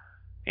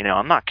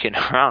 I'm not kidding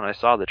around. I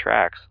saw the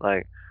tracks.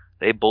 Like,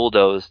 they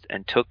bulldozed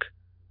and took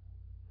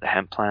the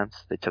hemp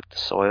plants, they took the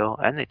soil,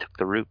 and they took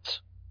the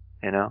roots,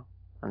 and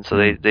so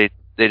they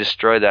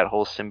destroyed that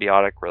whole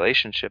symbiotic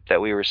relationship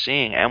that we were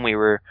seeing and we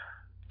were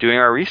doing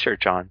our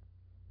research on.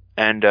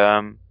 And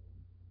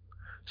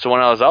so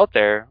when I was out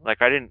there,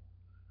 like, I didn't,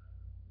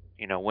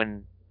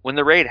 when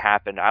the raid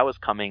happened, I was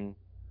coming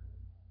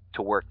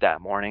to work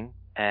that morning,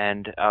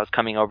 and I was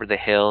coming over the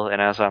hill,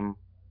 and as I'm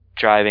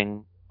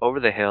driving over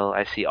the hill,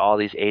 I see all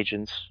these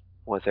agents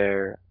with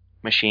their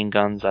machine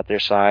guns at their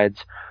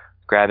sides,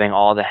 grabbing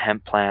all the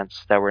hemp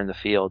plants that were in the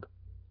field.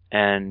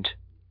 And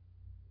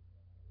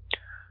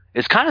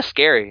it's kind of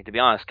scary, to be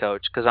honest,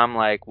 Coach, because I'm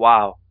like,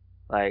 wow,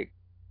 like,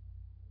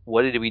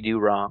 what did we do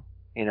wrong?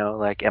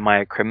 Like, am I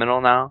a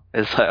criminal now?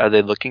 Are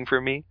they looking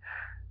for me?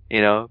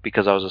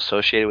 because I was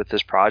associated with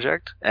this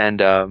project.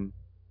 And, I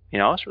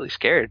was really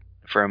scared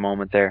for a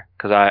moment there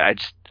because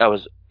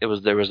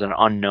there was an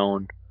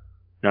unknown.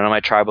 None of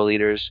my tribal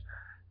leaders.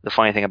 The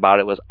funny thing about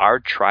it was our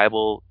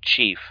tribal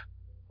chief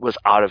was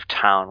out of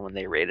town when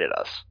they raided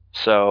us.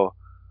 So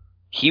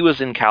he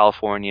was in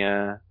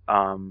California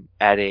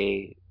at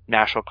a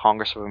National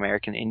Congress of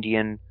American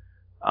Indian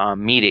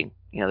meeting.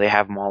 They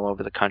have them all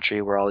over the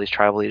country where all these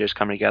tribal leaders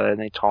come together and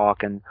they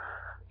talk and,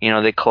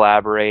 they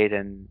collaborate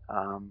and,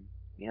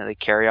 they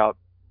carry out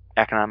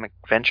economic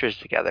ventures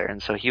together.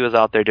 And so he was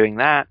out there doing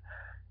that,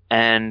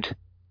 and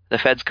the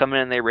feds come in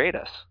and they raid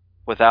us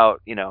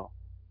without,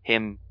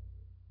 him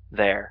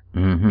there.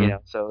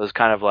 So it was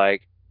kind of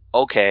like,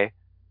 okay,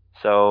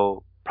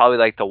 so probably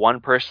like the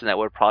one person that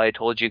would probably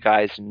told you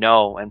guys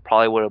no and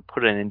probably would have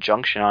put an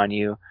injunction on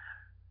you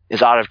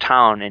is out of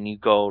town, and you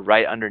go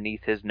right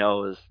underneath his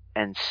nose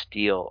and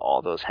steal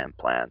all those hemp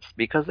plants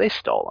because they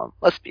stole them.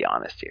 Let's be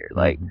honest here.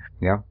 Like,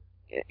 yeah,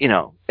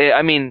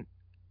 I mean,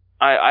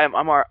 I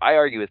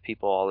argue with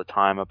people all the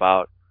time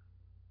about,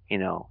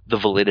 the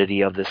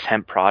validity of this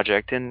hemp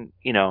project, and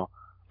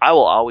I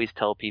will always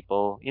tell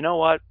people, you know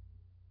what?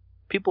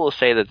 People will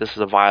say that this is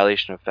a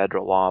violation of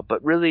federal law,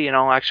 but really, in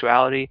all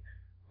actuality,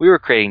 we were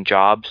creating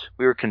jobs.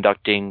 We were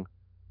conducting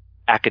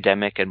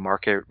academic and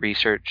market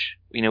research.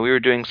 We were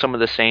doing some of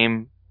the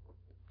same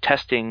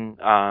testing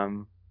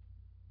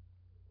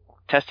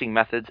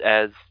methods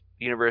as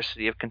the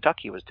University of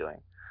Kentucky was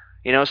doing.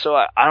 So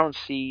I don't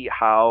see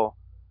how,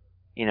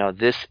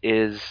 this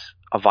is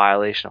a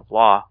violation of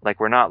law. Like,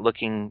 we're not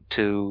looking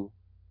to,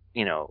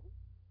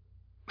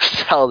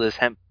 sell this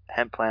hemp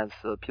plants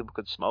so that people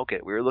could smoke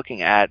it. We were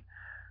looking at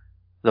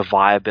the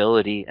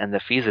viability and the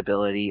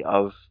feasibility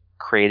of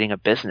creating a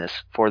business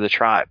for the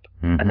tribe.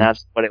 And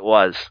that's what it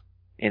was,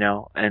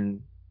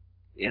 and,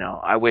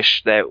 I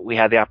wish that we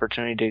had the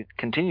opportunity to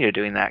continue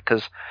doing that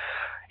because,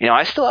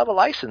 I still have a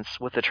license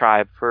with the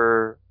tribe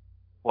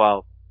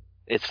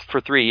it's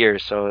for 3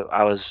 years. So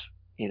I was,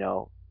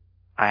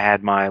 I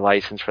had my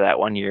license for that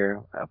 1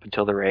 year up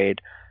until the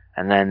raid.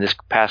 And then this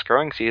past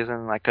growing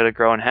season, I could have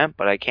grown hemp,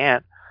 but I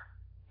can't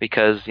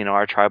because,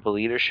 our tribal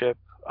leadership,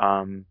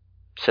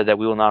 said that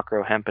we will not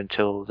grow hemp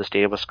until the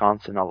state of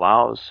Wisconsin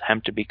allows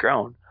hemp to be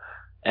grown.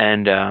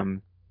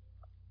 And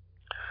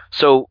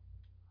so,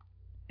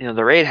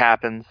 the raid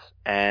happens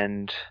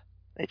and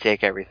they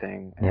take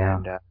everything. Yeah,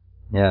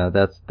 and,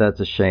 that's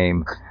a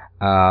shame.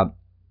 But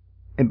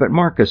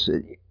Marcus,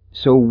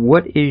 so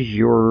what is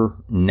your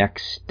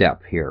next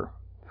step here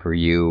for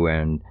you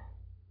and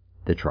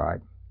the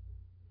tribe?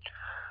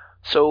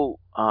 So,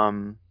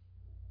 one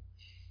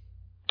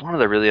of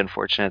the really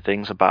unfortunate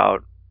things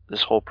about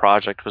this whole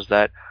project was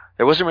that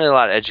there wasn't really a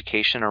lot of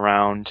education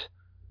around,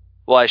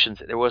 well, I shouldn't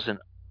say, there wasn't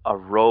a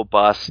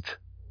robust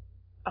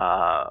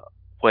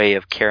way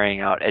of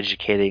carrying out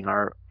educating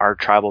our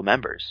tribal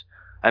members.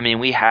 I mean,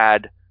 we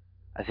had,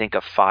 I think,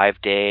 a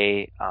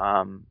 5-day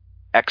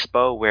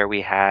expo where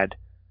we had,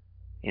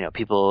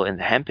 people in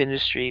the hemp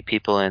industry,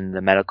 people in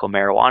the medical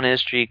marijuana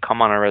industry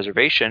come on our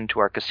reservation to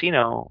our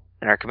casino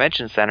in our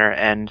convention center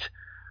and,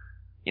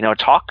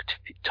 talk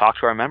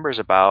to our members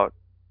about,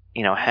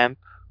 hemp,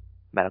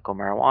 medical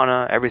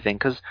marijuana, everything,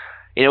 because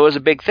it was a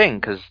big thing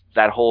because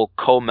that whole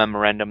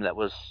co-memorandum that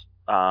was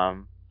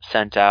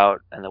sent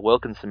out and the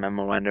Wilkinson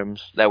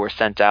memorandums that were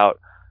sent out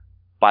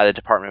by the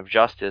Department of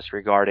Justice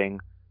regarding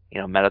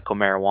medical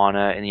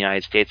marijuana in the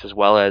United States as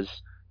well as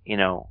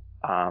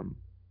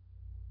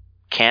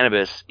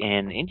cannabis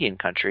in Indian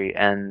country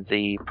and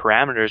the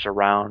parameters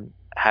around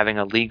having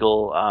a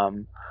legal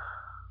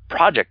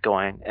project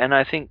going. And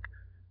I think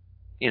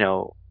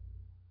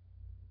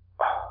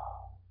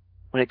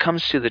when it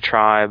comes to the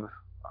tribe,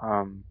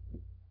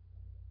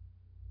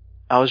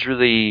 I was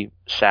really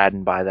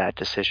saddened by that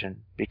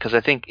decision because I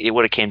think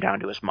what it came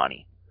down to is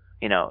money.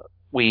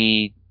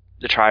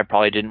 The tribe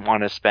probably didn't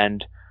want to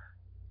spend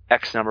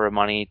X number of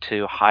money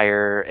to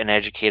hire an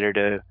educator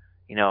to,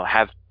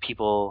 have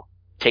people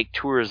take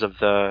tours of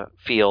the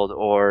field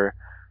or,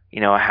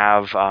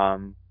 have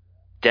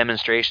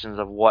demonstrations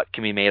of what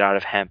can be made out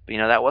of hemp.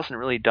 That wasn't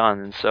really done.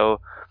 And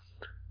so,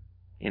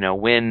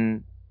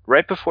 when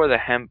right before the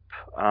hemp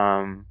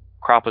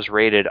crop was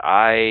raided,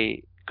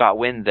 I got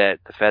wind that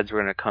the feds were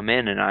going to come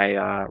in, and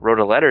I wrote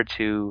a letter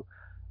to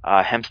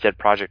Hempstead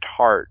Project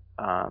Heart.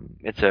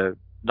 It's a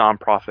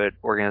nonprofit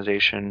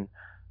organization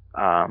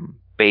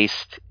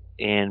based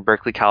in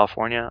Berkeley,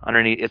 California.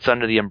 It's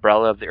under the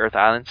umbrella of the Earth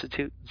Island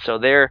Institute. So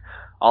they're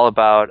all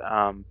about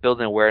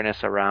building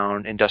awareness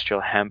around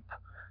industrial hemp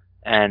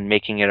and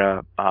making it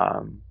a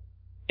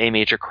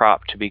major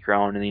crop to be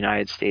grown in the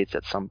United States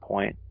at some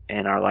point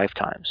in our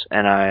lifetimes.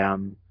 And I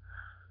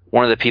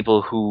one of the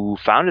people who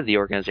founded the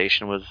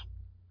organization was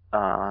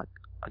a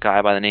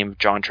guy by the name of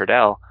John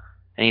Trudell,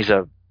 and he's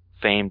a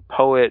famed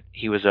poet.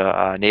 He was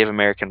a Native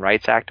American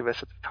rights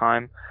activist at the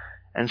time.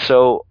 And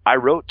so I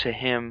wrote to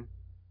him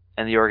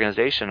and the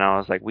organization, and I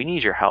was like, we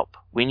need your help.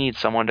 We need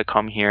someone to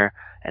come here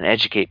and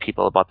educate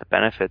people about the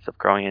benefits of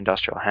growing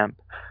industrial hemp.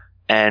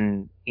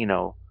 And,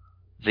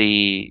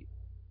 the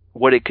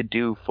what it could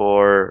do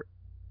for,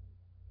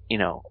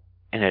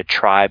 in a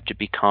tribe to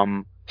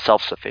become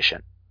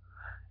self-sufficient.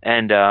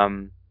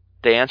 And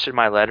they answered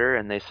my letter,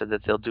 and they said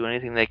that they'll do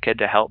anything they could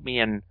to help me.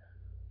 And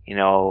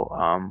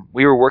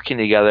we were working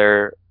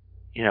together,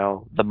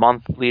 the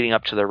month leading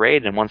up to the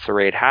raid. And once the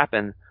raid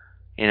happened,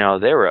 they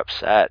were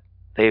upset.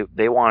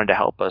 They wanted to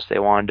help us. They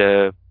wanted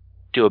to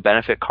do a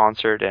benefit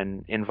concert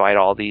and invite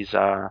all these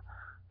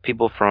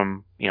people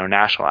from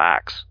national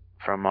acts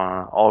from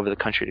all over the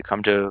country to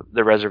come to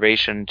the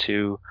reservation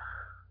to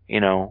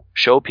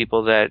show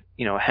people that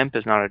hemp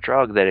is not a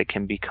drug, that it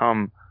can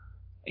become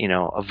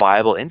a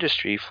viable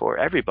industry for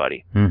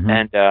everybody. Mm-hmm.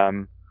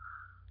 And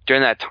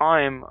during that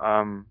time,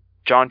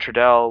 John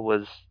Trudell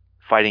was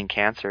fighting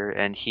cancer,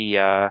 and he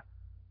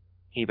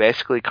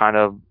basically kind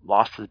of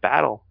lost his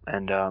battle.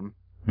 And I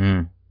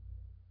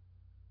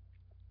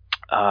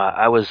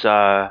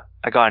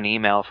got an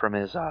email from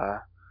his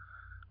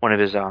one of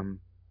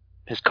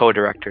his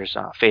co-directors,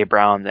 Faye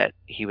Brown, that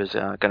he was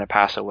going to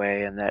pass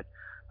away, and that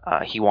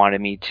he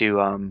wanted me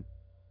to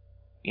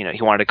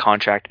he wanted to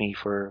contract me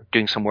for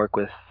doing some work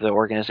with the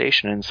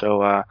organization. And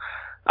so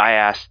I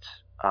asked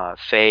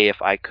Faye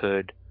if I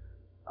could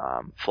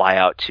fly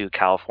out to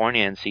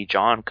California and see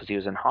John, because he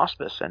was in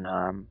hospice.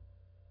 And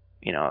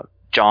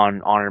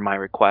John honored my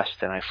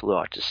request, and I flew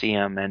out to see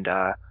him. And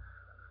I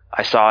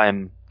saw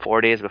him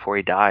 4 days before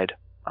he died.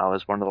 I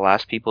was one of the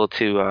last people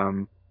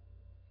to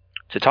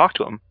talk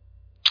to him.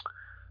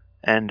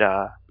 And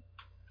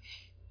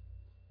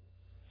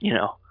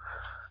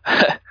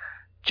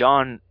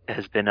John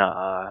has been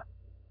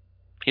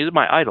he was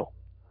my idol.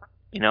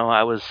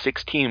 I was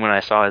 16 when I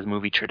saw his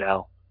movie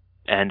Trudell,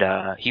 and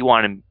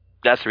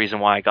that's the reason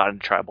why I got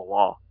into tribal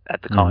law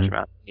at the College of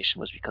Mountain Nation,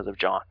 was because of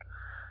John.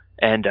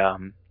 And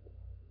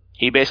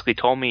he basically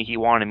told me he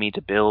wanted me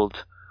to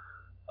build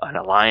an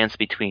alliance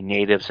between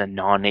natives and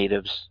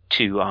non-natives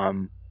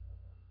to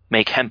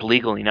make hemp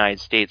legal in the United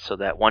States, so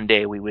that one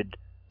day we would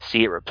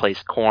see it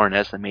replace corn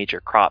as the major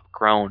crop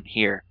grown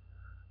here.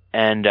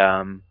 And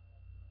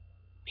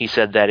he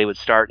said that it would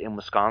start in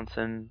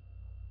Wisconsin,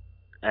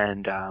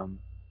 and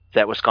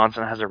that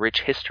Wisconsin has a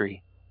rich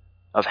history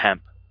of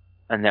hemp,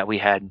 and that we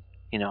had,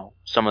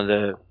 some of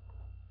the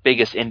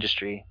biggest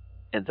industry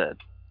in the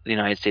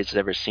United States has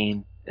ever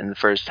seen in the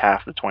first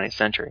half of the 20th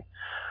century.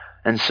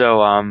 And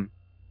so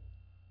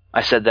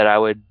I said that I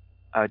would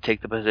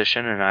take the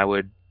position, and I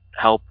would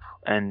help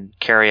and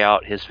carry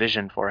out his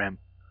vision for him.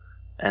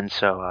 And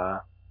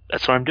so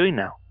that's what I'm doing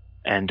now.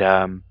 And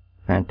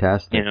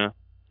fantastic.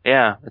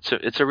 Yeah,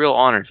 it's a real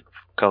honor,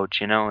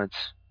 Coach. It's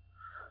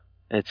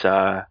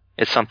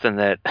something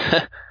that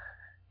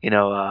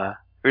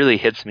really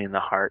hits me in the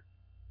heart.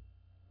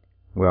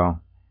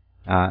 Well,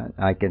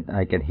 I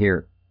could hear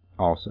it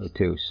also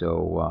too.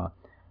 So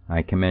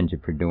I commend you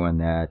for doing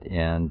that,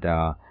 and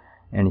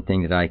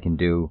anything that I can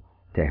do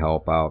to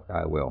help out,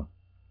 I will.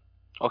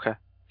 Okay,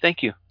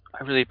 thank you.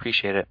 I really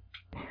appreciate it.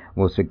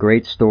 Well, it's a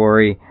great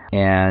story,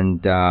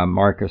 and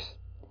Marcus,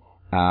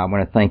 I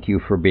want to thank you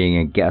for being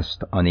a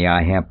guest on the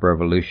iHemp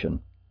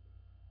Revolution.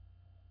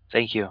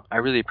 Thank you. I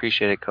really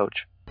appreciate it,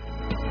 Coach.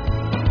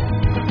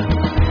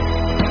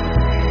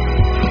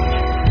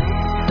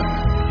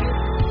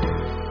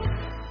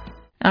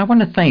 I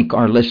want to thank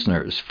our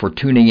listeners for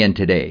tuning in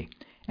today,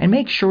 and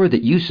make sure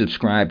that you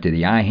subscribe to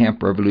the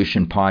iHemp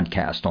Revolution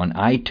podcast on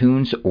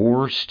iTunes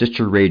or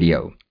Stitcher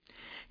Radio.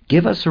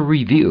 Give us a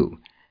review,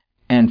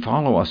 and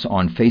follow us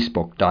on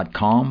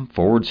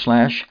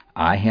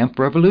Facebook.com/iHemp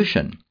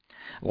Revolution.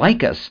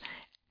 Like us,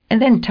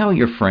 and then tell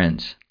your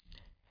friends.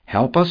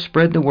 Help us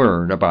spread the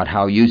word about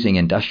how using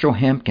industrial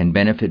hemp can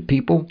benefit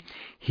people,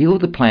 heal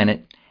the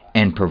planet,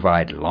 and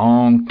provide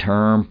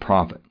long-term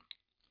profit.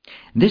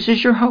 This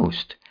is your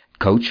host,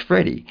 Coach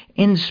Freddie,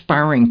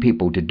 inspiring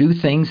people to do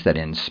things that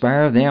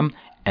inspire them,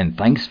 and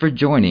thanks for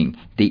joining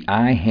the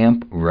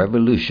iHemp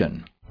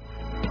Revolution.